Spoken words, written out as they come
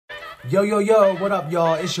Yo, yo, yo, what up,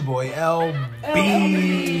 y'all? It's your boy, LB.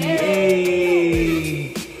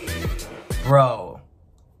 Bro,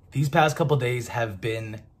 these past couple days have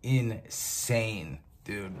been insane,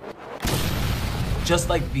 dude. Just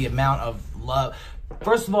like the amount of love.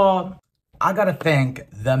 First of all, I gotta thank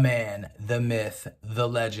the man, the myth, the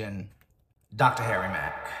legend, Dr. Harry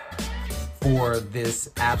Mack, for this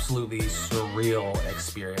absolutely surreal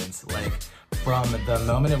experience. Like, from the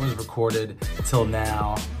moment it was recorded till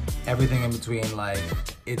now, everything in between, like,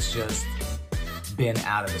 it's just been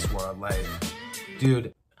out of this world. Like,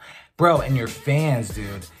 dude, bro, and your fans,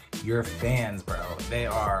 dude, your fans, bro, they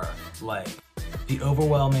are like, the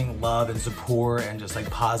overwhelming love and support and just like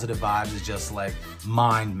positive vibes is just like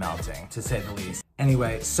mind melting, to say the least.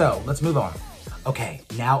 Anyway, so let's move on. Okay,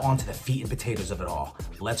 now on to the feet and potatoes of it all.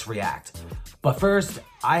 Let's react. But first,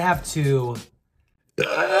 I have to...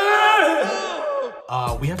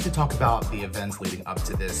 we have to talk about the events leading up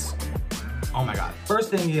to this. Oh my God.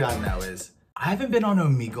 First thing you gotta know is, I haven't been on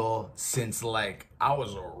Omegle since like, I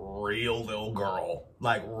was a real little girl.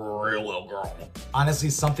 Like, real little girl.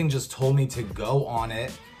 Honestly, something just told me to go on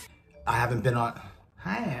it. I haven't been on...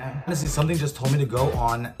 Hi. Honestly, something just told me to go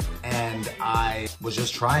on and I was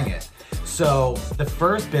just trying it. So, the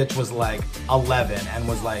first bitch was like 11 and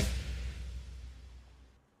was like...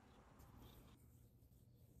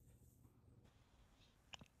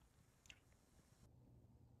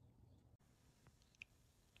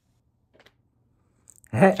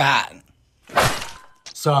 Fat.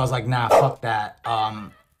 So I was like, nah, fuck that.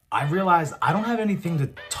 I realized I don't have anything to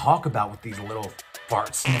talk about with these little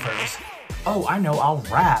fart sniffers. Oh, I know, I'll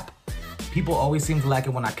rap. People always seem to like it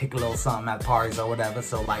when I kick a little something at parties or whatever,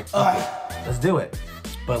 so like, fuck it, let's do it.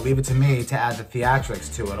 But leave it to me to add the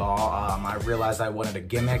theatrics to it all. I realized I wanted a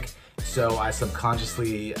gimmick, so I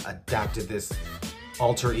subconsciously adapted this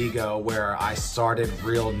alter ego where I started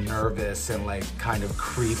real nervous and like kind of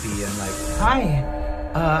creepy and like, hi.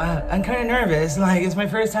 I'm kind of nervous, like it's my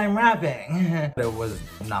first time rapping. But it was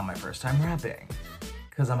not my first time rapping,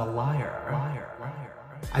 because I'm a liar.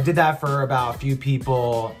 I did that for about a few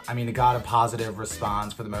people. I mean, it got a positive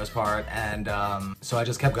response for the most part, and so I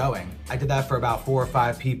just kept going. I did that for about 4 or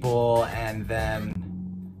 5 people, and then...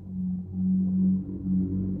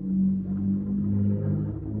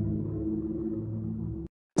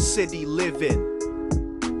 City living.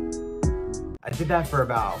 I did that for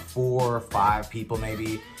about 4 or 5 people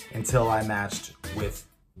maybe, until I matched with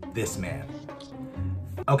this man.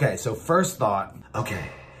 Okay, so first thought,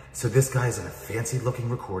 okay, so this guy's in a fancy looking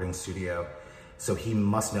recording studio, so he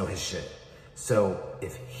must know his shit. So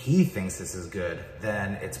if he thinks this is good,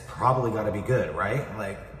 then it's probably gotta be good, right?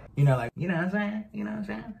 Like, you know what I'm saying? You know what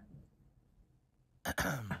I'm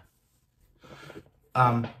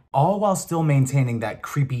saying? All while still maintaining that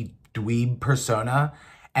creepy dweeb persona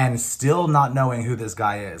and still not knowing who this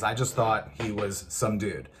guy is. I just thought he was some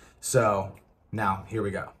dude. So now, here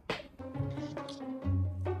we go.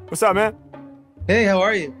 What's up, man? Hey, how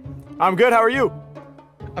are you? I'm good, how are you?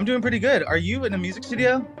 I'm doing pretty good. Are you in a music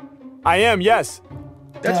studio? I am, yes.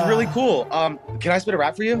 That's really cool. Can I spit a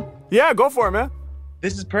rap for you? Yeah, go for it, man.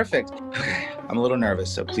 This is perfect. Okay, I'm a little nervous,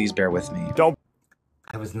 so please bear with me.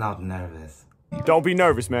 I was not nervous. Don't be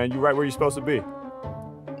nervous, man. You're right where you're supposed to be.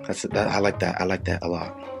 I like that. I like that a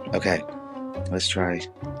lot. Okay, let's try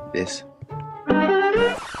this.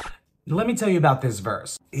 Let me tell you about this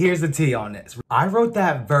verse. Here's the tea on this. I wrote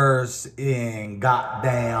that verse in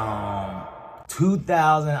goddamn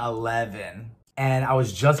 2011. And I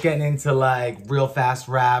was just getting into like real fast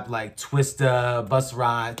rap, like Twista, Busta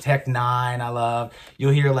Rhymes, Tech 9, I love.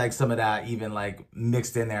 You'll hear like some of that even like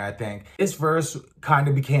mixed in there, I think. This verse kind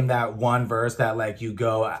of became that one verse that like you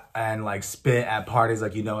go and like spit at parties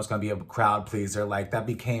like you know it's gonna be a crowd pleaser. Like that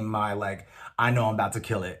became my like, I know I'm about to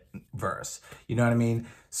kill it verse. You know what I mean?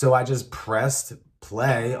 So I just pressed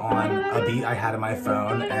play on a beat I had on my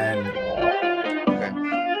phone and...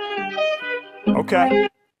 Okay.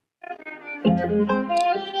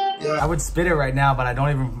 I would spit it right now, but I don't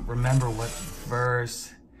even remember what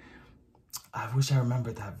verse. I wish I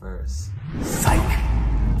remembered that verse. Psych.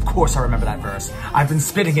 Of course I remember that verse. I've been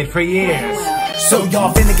spitting it for years. So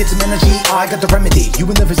y'all finna get some energy, I got the remedy. You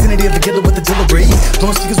in the vicinity of the killer with artillery.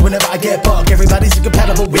 Blowing speakers whenever I get buck. Everybody's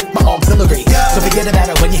incompatible with my auxiliary. So forget about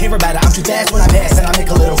it when you hear about it. I'm too fast when I pass and I make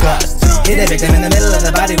a little gust. Hit a victim in the middle of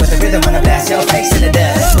the body with the rhythm when I blast your face in the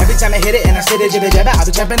dust. Every time I hit it and I sit it, jibber jabber, I'll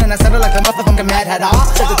be trapping and I settle like a motherfucking mad hatter.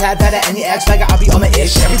 Set the pad better and you act like I'll be on my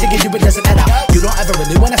ish. Everything you do, it doesn't matter. You don't ever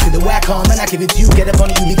really wanna see the whack home, and I give it to you, get up on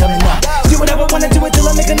it, you be coming up. Do whatever I wanna do it till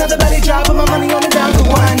I make another belly drop. Put my money on the down to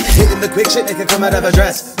one. Hitting the quick shit, make it come out of a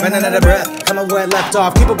dress. Running out of breath, coming where it left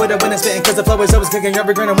off. Keep it with it when it's spitting, cause the flow is always kicking.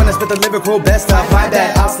 Every grin when I spit the lyrical best off. My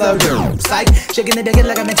bad, I'll slow down. Psych, shaking the digging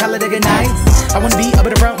like I'm in Talladega Nights. I wanna be up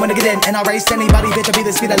at the front when I get in, and I'll race anybody, bitch, I'll be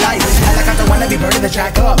the speed of light. I like I don't wanna be burning the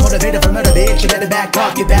track up. Motivated from another bitch, you better back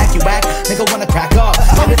up. Get back, you whack, nigga wanna crack up.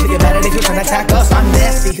 Always think about it if you're trying to attack us. I'm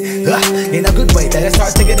nasty, in a good way. Better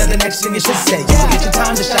start thinking of the next thing you should say. You will get your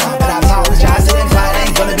time to shine, but I apologize, it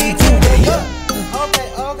ain't gonna be two-way.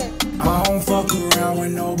 I don't fuck around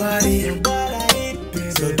with nobody,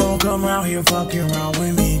 so don't come around here fucking around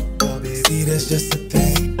with me. See, that's just a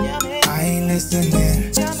thing, I ain't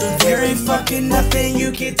listening. There ain't fucking nothing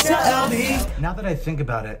you can tell me. Now that I think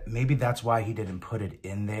about it, maybe that's why he didn't put it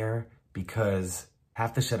in there, because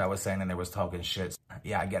half the shit I was saying in there was talking shit.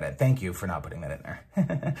 Yeah, I get it. Thank you for not putting that in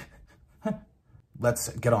there. Let's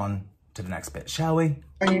get on to the next bit, shall we?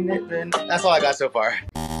 That's all I got so far.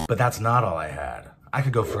 But that's not all I had. I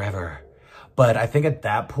could go forever. But I think at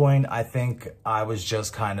that point, I think I was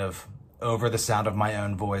just kind of over the sound of my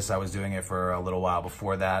own voice. I was doing it for a little while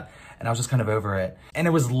before that, and I was just kind of over it. And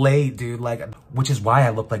it was late, dude, like, which is why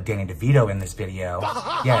I looked like Danny DeVito in this video.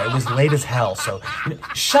 Yeah, it was late as hell, so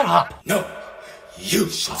shut up. No, you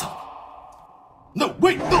shut up. No,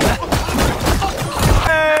 wait, no.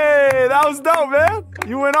 Hey, that was dope, man.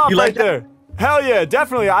 You went off right there. Hell yeah,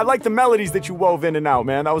 definitely. I like the melodies that you wove in and out,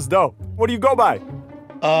 man. That was dope. What do you go by?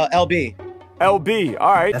 LB. LB,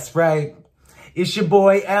 all right. That's right. It's your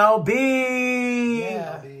boy, LB.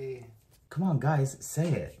 Yeah. Come on, guys, say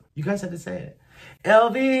it. You guys have to say it.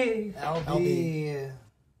 LB. LB.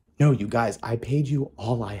 No, you guys, I paid you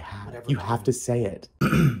all I had. You have to say it.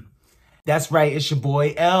 That's right, it's your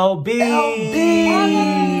boy, LB.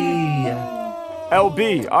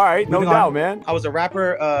 LB, all right, no doubt, man. I was a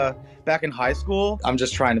rapper back in high school. I'm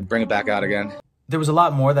just trying to bring it back out again. There was a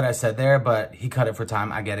lot more that I said there, but he cut it for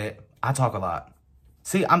time. I get it. I talk a lot.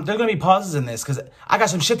 See, there are going to be pauses in this because I got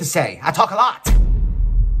some shit to say. I talk a lot.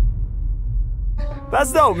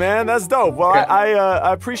 That's dope, man. That's dope. Well,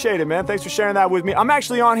 I appreciate it, man. Thanks for sharing that with me. I'm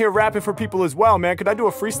actually on here rapping for people as well, man. Could I do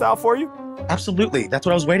a freestyle for you? Absolutely. That's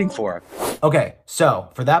what I was waiting for. Okay, so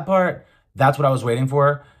for that part, that's what I was waiting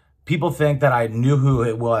for. People think that I knew who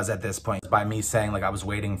it was at this point by me saying like I was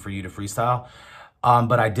waiting for you to freestyle.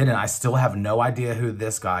 But I didn't. I still have no idea who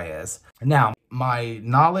this guy is. Now, my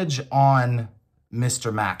knowledge on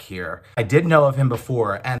Mr. Mack here, I did know of him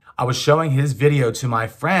before, and I was showing his video to my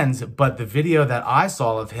friends, but the video that I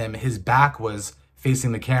saw of him, his back was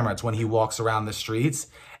facing the camera. It's when he walks around the streets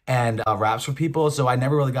and raps for people, so I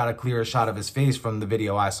never really got a clearer shot of his face from the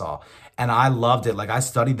video I saw. And I loved it. Like, I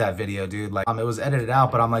studied that video, dude. Like, it was edited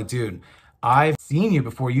out, but I'm like, dude, I've seen you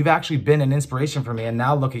before. You've actually been an inspiration for me, and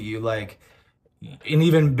now look at you, like, an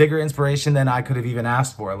even bigger inspiration than I could have even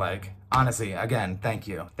asked for. Like, honestly, again, thank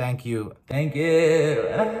you. Thank you. Thank you.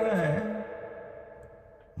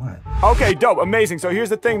 What? Okay, dope, amazing. So here's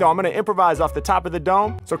the thing though, I'm gonna improvise off the top of the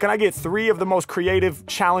dome. So can I get 3 of the most creative,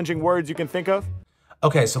 challenging words you can think of?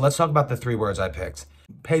 Okay, so let's talk about the 3 words I picked.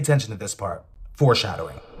 Pay attention to this part.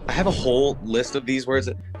 Foreshadowing. I have a whole list of these words,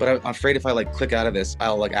 but I'm afraid if I like click out of this,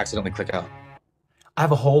 I'll like accidentally click out. I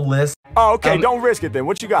have a whole list. Oh, okay, don't risk it then.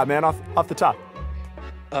 What you got, man, off the top?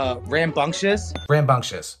 Rambunctious.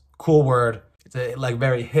 Rambunctious. Cool word. It's a like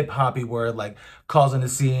very hip-hoppy word, like causing the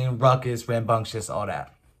scene, ruckus, rambunctious, all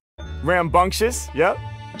that. Rambunctious, yep.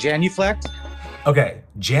 Genuflect. Okay,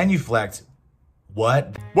 genuflect.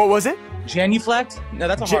 What? What was it? Genuflect? No,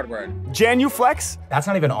 that's a hard word. Genuflex? That's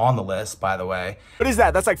not even on the list, by the way. What is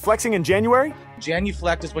that? That's like flexing in January?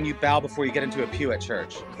 Genuflect is when you bow before you get into a pew at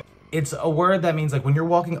church. It's a word that means like when you're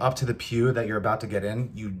walking up to the pew that you're about to get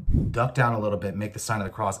in, you duck down a little bit, make the sign of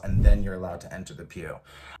the cross, and then you're allowed to enter the pew.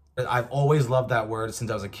 I've always loved that word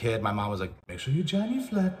since I was a kid. My mom was like, make sure you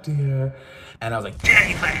genuflect, dear. And I was like,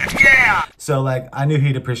 genuflect, yeah! So like, I knew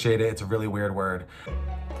he'd appreciate it. It's a really weird word.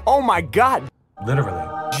 Oh my God. Literally.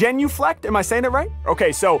 Genuflect, am I saying it right?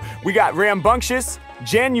 Okay, so we got rambunctious,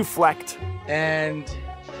 genuflect. And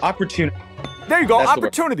opportunity. There you go, That's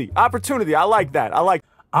opportunity. Opportunity, I like that, I like.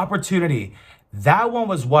 Opportunity. That one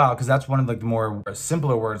was wild because that's one of like the more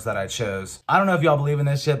simpler words that I chose. I don't know if y'all believe in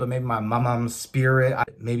this shit, but maybe my mom's spirit,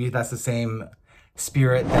 maybe that's the same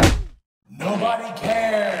spirit that nobody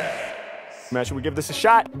cares. Man, should we give this a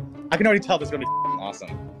shot? I can already tell this is gonna be awesome.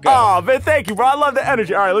 Go. Oh, man, thank you, bro. I love the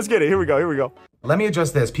energy. All right, let's get it. Here we go, here we go. Let me address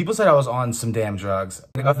this. People said I was on some damn drugs.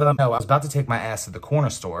 No, I was about to take my ass to the corner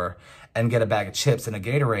store and get a bag of chips and a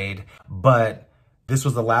Gatorade, but this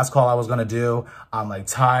was the last call I was gonna do. I'm like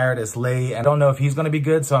tired, it's late, and I don't know if he's gonna be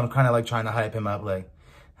good, so I'm kind of like trying to hype him up like,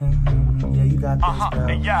 yeah, you got this, bro.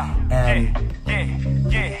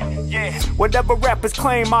 Yeah. Whatever rappers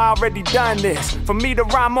claim, I already done this. For me to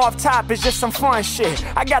rhyme off top is just some fun shit.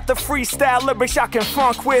 I got the freestyle lyrics y'all can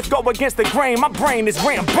funk with. Go against the grain, my brain is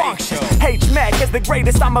rambunctious. Mack is the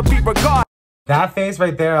greatest, I'ma be regarded. That face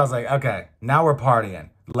right there, I was like, okay, now we're partying.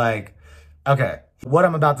 Like, okay, what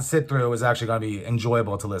I'm about to sit through is actually gonna be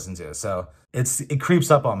enjoyable to listen to. So it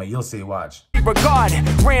creeps up on me. You'll see, watch. Regarded,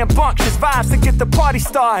 rambunctious vibes to get the party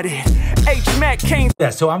started. Mack came. Yeah,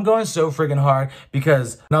 so I'm going so freaking hard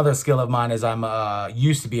because another skill of mine is I'm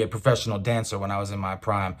used to be a professional dancer when I was in my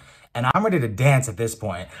prime. And I'm ready to dance at this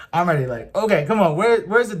point. I'm ready like, okay, come on,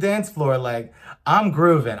 where's the dance floor? Like, I'm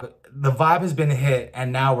grooving. The vibe has been hit,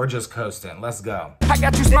 and now we're just coasting. Let's go. I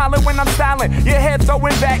got you smiling when I'm styling, your head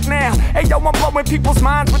throwing back now. Hey, yo, I'm blowing people's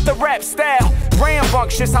minds with the rap style.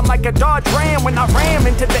 Rambunctious, I'm like a Dodge Ram. When I ram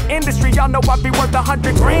into the industry, y'all know I be worth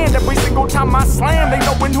 100 grand. Every single time I slam, they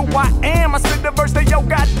knowin' who I am. I spit the verse, they yo,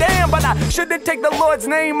 goddamn. But I shouldn't take the Lord's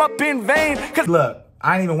name up in vain. Cause look,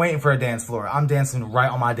 I ain't even waiting for a dance floor. I'm dancing right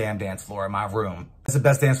on my damn dance floor in my room. It's the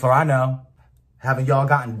best dance floor I know. Haven't y'all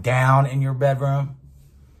gotten down in your bedroom?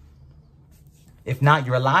 If not,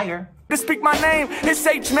 you're a liar. To speak my name,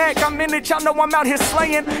 it's Mack. I'm in it, y'all know I'm out here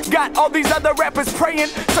slaying. Got all these other rappers praying,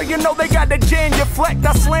 so you know they got the genuflect.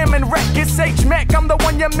 I slam and wreck, it's Mack. I'm the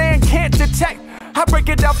one your man can't detect. I break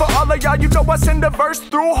it down for all of y'all, you know I send a verse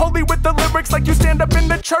through. Holy with the lyrics like you stand up in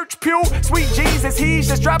the church pew. Sweet Jesus, he's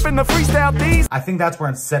just dropping the freestyle these. I think that's where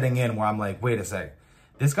it's setting in, where I'm like, wait a sec.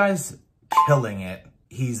 This guy's killing it.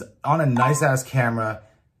 He's on a nice ass camera.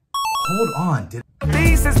 Hold on,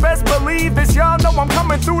 These is best believe this, y'all know I'm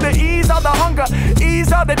coming through to ease all the hunger,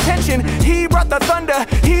 ease all the tension. He brought the thunder,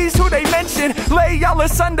 he's who they mention. Lay y'all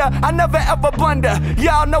asunder, I never ever blunder.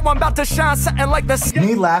 Y'all know I'm about to shine something like the sun.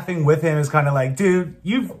 Me laughing with him is kind of like, dude,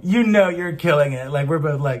 you know you're killing it. Like, we're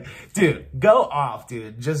both like, dude, go off,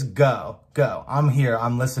 dude. Just go. I'm here,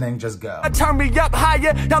 I'm listening, just go. Turn me up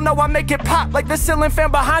higher, y'all know I make it pop like the ceiling fan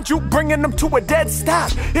behind you, bringing them to a dead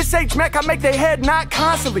stop. It's Mack, I make their head knock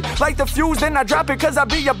constantly. Like the fuse, then I drop it, cause I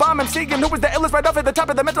be a bomb MC. And who is the illest right off at the top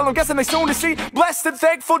of the mental, I'm guessing they soon to see. Blessed and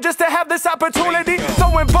thankful just to have this opportunity.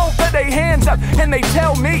 Throwing both of their hands up, and they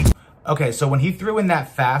tell me. Okay, so when he threw in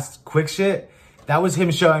that fast, quick shit, that was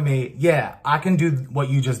him showing me, yeah, I can do what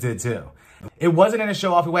you just did too. It wasn't in a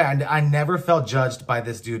show-offy way. I never felt judged by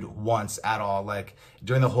this dude once at all. Like,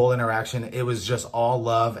 during the whole interaction, it was just all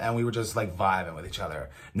love, and we were just, like, vibing with each other.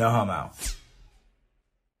 No homo.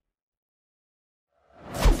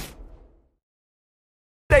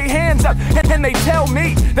 They hands up, and they tell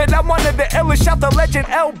me that I'm one of the illest. Shout the legend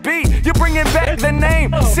LB, you're bringing back the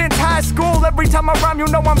name. Since high school, every time I rhyme, you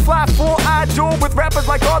know I'm fly full. I duel with rappers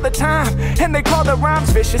like all the time, and they call the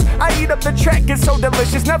rhymes vicious. I eat up the track, it's so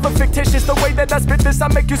delicious, never fictitious. The way that I spit this, I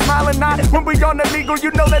make you smile and nod. When we on illegal,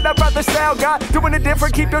 you know that I brought the style guy. Doing it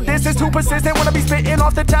different, keep your distance, too persistent. When I be spitting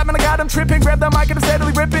off the top, and I got them tripping. Grab the mic and I'm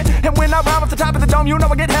steadily ripping. And when I rhyme off the top of the dome, you know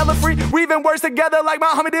I get hella free. Weaving words together like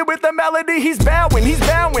Muhammad did with the melody. He's bowing,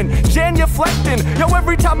 genuflecting. Yo,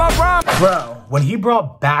 every time I rhyme. Bro, when he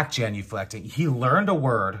brought back genuflecting, he learned a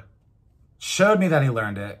word, showed me that he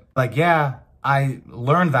learned it. Like, yeah, I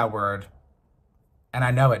learned that word, and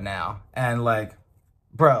I know it now. And like,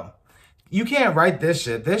 bro, you can't write this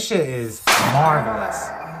shit. This shit is marvelous.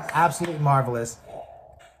 Absolutely marvelous.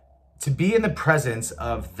 To be in the presence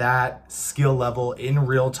of that skill level in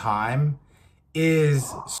real time is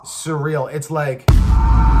surreal. It's like...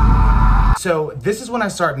 So this is when I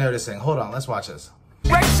start noticing. Hold on, let's watch this.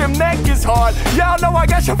 Your neck is hard. Y'all know I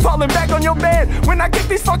got you falling back on your bed. When I get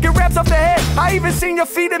these fucking raps off the head, I even seen your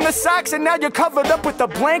feet in the socks, and now you're covered up with the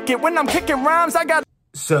blanket. When I'm kicking rhymes, I got...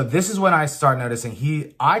 So this is when I start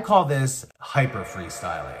noticing I call this hyper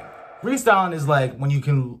freestyling. Freestyling is like when you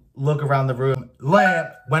can look around the room, lamp,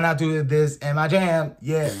 when I do this in my jam,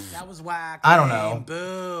 yeah. That was whack. I don't know.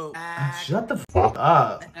 Boo. Shut the fuck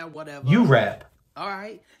up. Whatever. You rap. All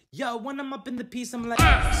right. Yo, when I'm up in the piece, I'm like...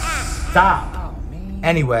 Stop. Oh, man.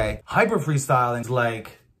 Anyway, hyper freestyling is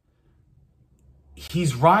like...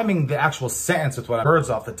 he's rhyming the actual sentence with what words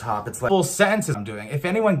off the top. It's like full sentences I'm doing. If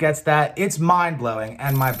anyone gets that, it's mind-blowing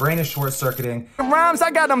and my brain is short-circuiting. Rhymes,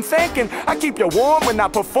 I got them thinking. I keep you warm when I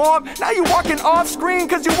perform. Now you walking off screen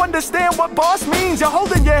cause you understand what boss means. You're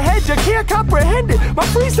holding your head, you can't comprehend it. My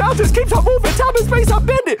freestyle just keeps on moving, time and space, I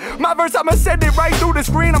bend it. My verse, I'ma send it right through the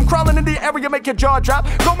screen. I'm crawling in the area, make your jaw drop.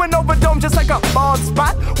 Going over dome just like a bald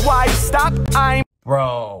spot. Why stop? I'm...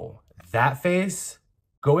 Bro, that face,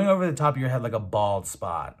 going over the top of your head like a bald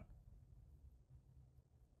spot.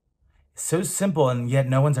 So simple, and yet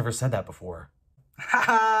no one's ever said that before.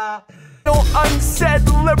 No unsaid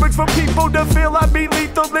lyrics for people to feel I be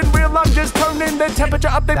lethal and real. I'm just turning the temperature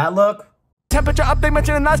up. That look? Temperature up, they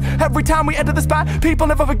mentioning us every time we enter the spot. People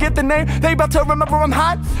never forget the name, they about to remember I'm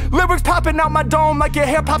hot. Lyrics popping out my dome like your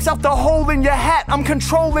hair pops out the hole in your hat. I'm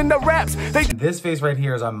controlling the raps. This face right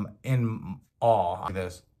here is I'm in awe. Look at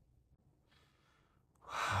this.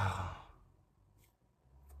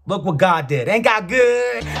 Look what God did. Ain't God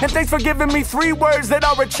good? And thanks for giving me 3 words that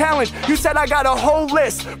are a challenge. You said I got a whole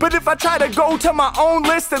list, but if I try to go to my own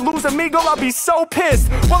list and lose Omegle, I'll be so pissed.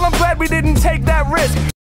 Well, I'm glad we didn't take that risk.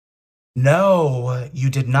 No, you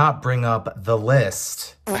did not bring up the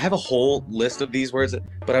list. I have a whole list of these words,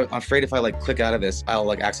 but I'm afraid if I like click out of this, I'll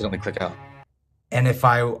like accidentally click out. And if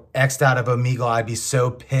I X'd out of Omegle, I'd be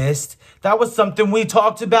so pissed. That was something we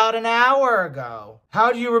talked about an hour ago.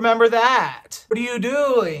 How do you remember that? What are you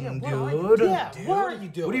doing, dude? What are you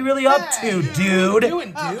doing? What are you really up to, dude? What are you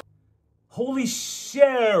doing, dude? Holy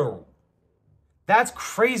shit. That's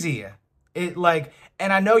crazy. It like,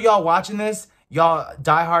 and I know y'all watching this, y'all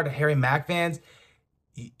diehard Harry Mack fans,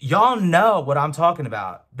 y'all know what I'm talking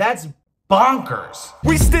about. That's bonkers.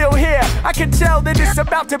 We still here. I can tell that it's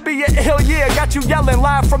about to be a hell year. Got you yelling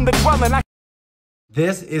live from the dwelling.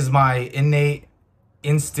 This is my innate,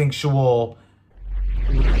 instinctual,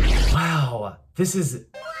 wow, this is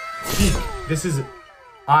peak. This is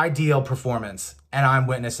ideal performance, and I'm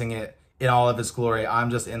witnessing it in all of its glory. I'm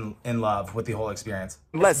just in love with the whole experience.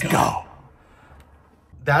 Let's go.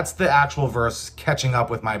 That's the actual verse catching up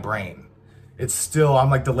with my brain. It's still, I'm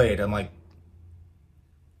like delayed. I'm like,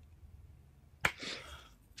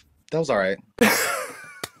 That was all right.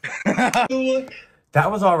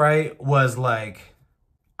 that was all right was like,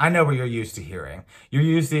 I know what you're used to hearing. You're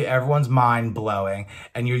used to everyone's mind blowing,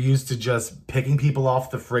 and you're used to just picking people off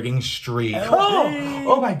the frigging street.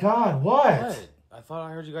 Oh my God, what? I thought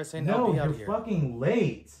I heard you guys saying No, you're fucking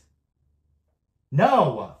late.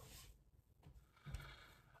 No.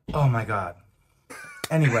 Oh my God.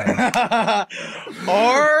 Anyway.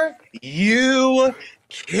 Are you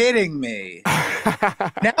kidding me?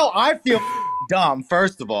 Now I feel dumb,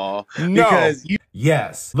 first of all. No. Because you...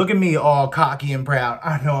 Yes. Look at me all cocky and proud.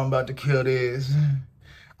 I know I'm about to kill this.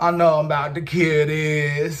 I know I'm about to kill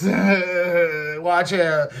this. Watch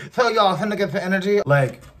out. Tell y'all to get the energy.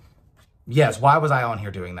 Like, yes, why was I on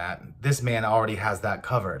here doing that? This man already has that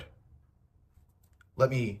covered. Let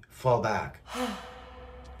me fall back.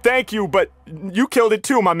 Thank you, but you killed it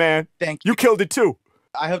too, my man. Thank you. You killed it too.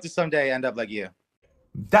 I hope to someday end up like you.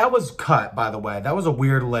 That was cut, by the way. That was a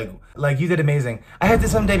weird, like you did amazing. I hope to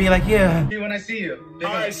someday be like, yeah. See you when I see you.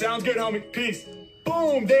 All right, sounds good, homie. Peace.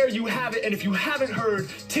 Boom, there you have it. And if you haven't heard,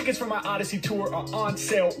 tickets for my Odyssey tour are on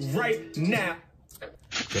sale right now.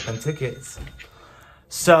 Get them tickets.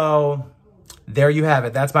 So, there you have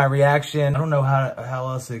it. That's my reaction. I don't know how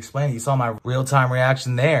else to explain it. You saw my real-time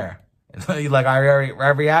reaction there. Like, I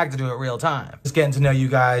reacted to it real time. Just getting to know you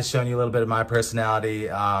guys, showing you a little bit of my personality,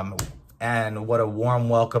 and what a warm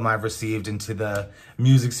welcome I've received into the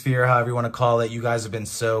music sphere, however you want to call it. You guys have been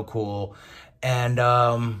so cool. And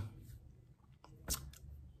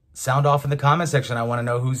sound off in the comment section. I want to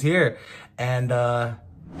know who's here. And I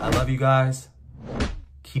love you guys.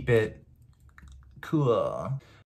 Keep it cool.